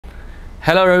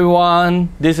Hello everyone,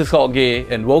 this is Jorge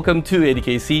and welcome to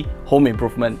ATKC Home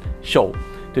Improvement Show.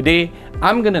 Today,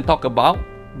 I'm going to talk about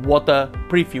water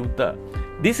pre-filter.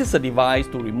 This is a device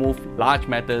to remove large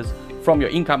matters from your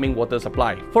incoming water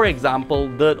supply. For example,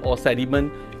 dirt or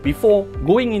sediment before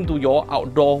going into your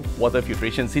outdoor water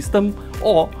filtration system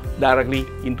or directly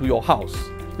into your house.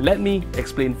 Let me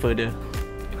explain further.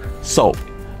 So,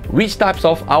 which types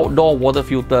of outdoor water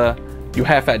filter you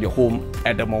have at your home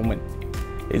at the moment?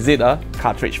 Is it a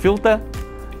cartridge filter?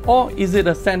 Or is it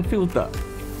a sand filter?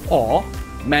 Or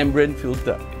membrane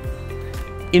filter?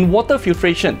 In water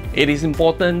filtration, it is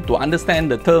important to understand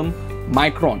the term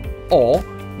micron or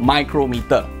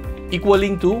micrometer,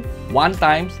 equaling to 1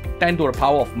 times 10 to the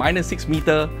power of -6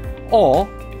 meter or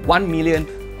 1 millionth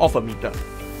of a meter.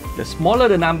 The smaller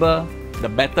the number, the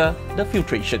better the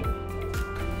filtration.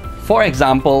 For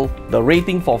example, the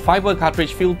rating for fiber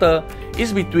cartridge filter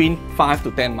is between 5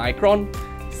 to 10 micron,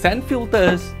 sand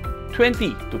filters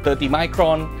 20 to 30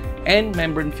 micron, and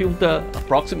membrane filter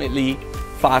approximately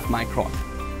 5 micron.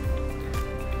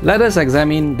 Let us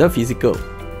examine the physical.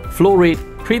 Flow rate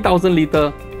 3000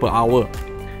 liter per hour.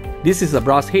 This is the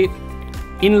brass head,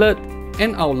 inlet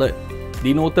and outlet,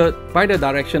 denoted by the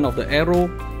direction of the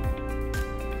arrow.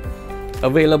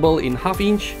 Available in 1/2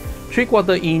 inch,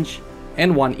 3/4 inch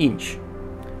and 1 inch.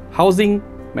 Housing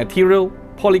material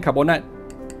poly-carbonate.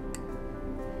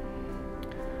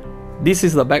 This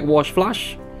is the backwash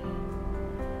flush.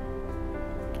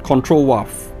 Control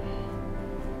valve.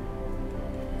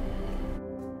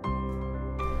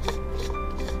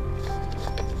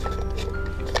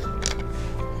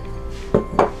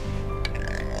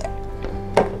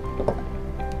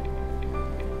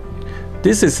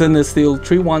 This is stainless steel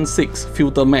 316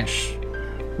 filter mesh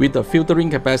with a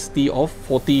filtering capacity of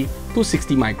 40 to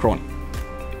 60 micron,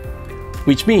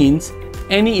 which means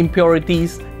any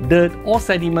impurities, dirt or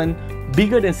sediment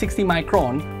bigger than 60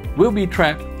 micron will be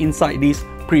trapped inside this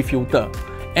pre-filter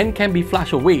and can be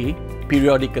flushed away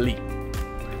periodically.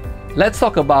 Let's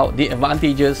talk about the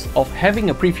advantages of having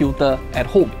a pre-filter at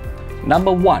home.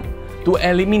 Number 1, to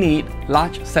eliminate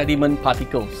large sediment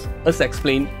particles, as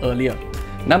explained earlier.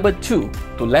 Number 2,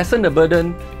 to lessen the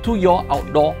burden to your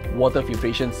outdoor water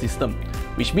filtration system,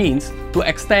 which means to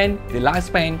extend the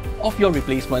lifespan of your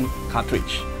replacement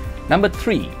cartridge. Number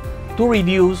 3, to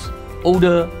reduce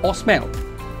odor or smell.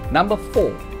 Number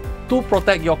 4, to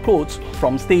protect your clothes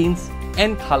from stains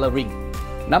and coloring.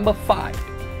 Number 5,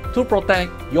 to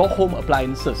protect your home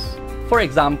appliances. For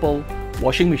example,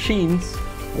 washing machines,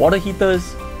 water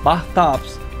heaters,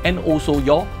 bathtubs, and also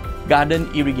your garden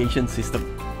irrigation system.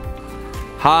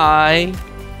 Hi,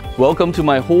 welcome to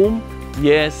my home.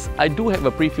 Yes, I do have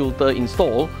a pre-filter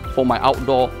installed for my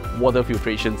outdoor water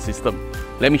filtration system.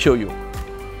 Let me show you.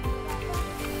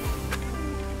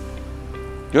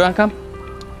 You want to come?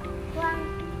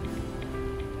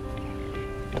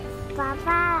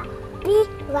 Papa, big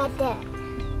water.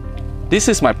 This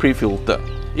is my pre-filter.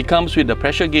 It comes with the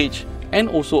pressure gauge and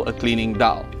also a cleaning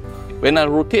dial. When I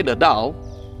rotate the dial,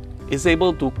 it's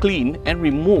able to clean and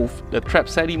remove the trapped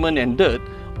sediment and dirt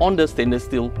on the stainless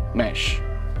steel mesh.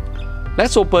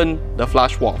 Let's open the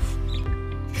flush valve.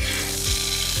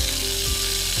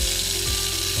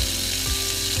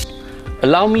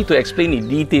 Allow me to explain in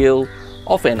detail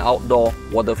of an outdoor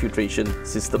water filtration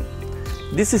system.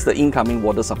 This is the incoming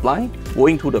water supply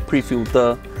going to the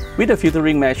pre-filter with a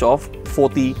filtering mesh of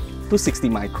 40 to 60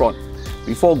 micron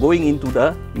before going into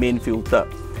the main filter.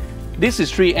 This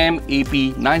is 3M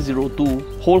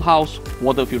AP902 whole house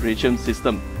water filtration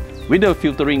system with a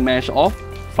filtering mesh of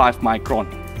 5 micron.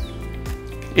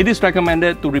 It is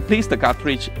recommended to replace the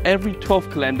cartridge every 12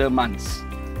 calendar months.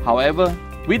 However,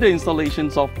 with the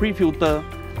installations of pre-filter,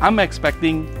 I'm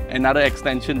expecting another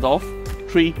extension of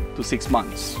 3 to 6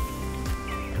 months.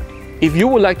 If you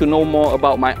would like to know more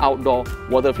about my outdoor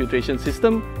water filtration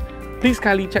system, please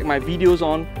kindly check my videos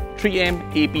on 3M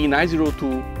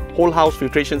AP902 whole house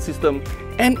filtration system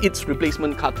and its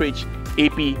replacement cartridge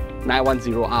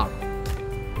AP910R.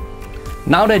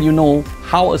 Now that you know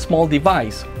how a small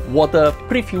device, water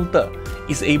pre-filter,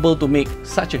 is able to make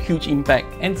such a huge impact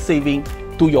and saving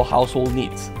to your household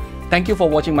needs. Thank you for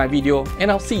watching my video and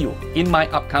I'll see you in my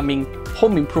upcoming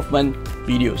home improvement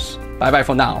videos. Bye bye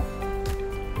for now.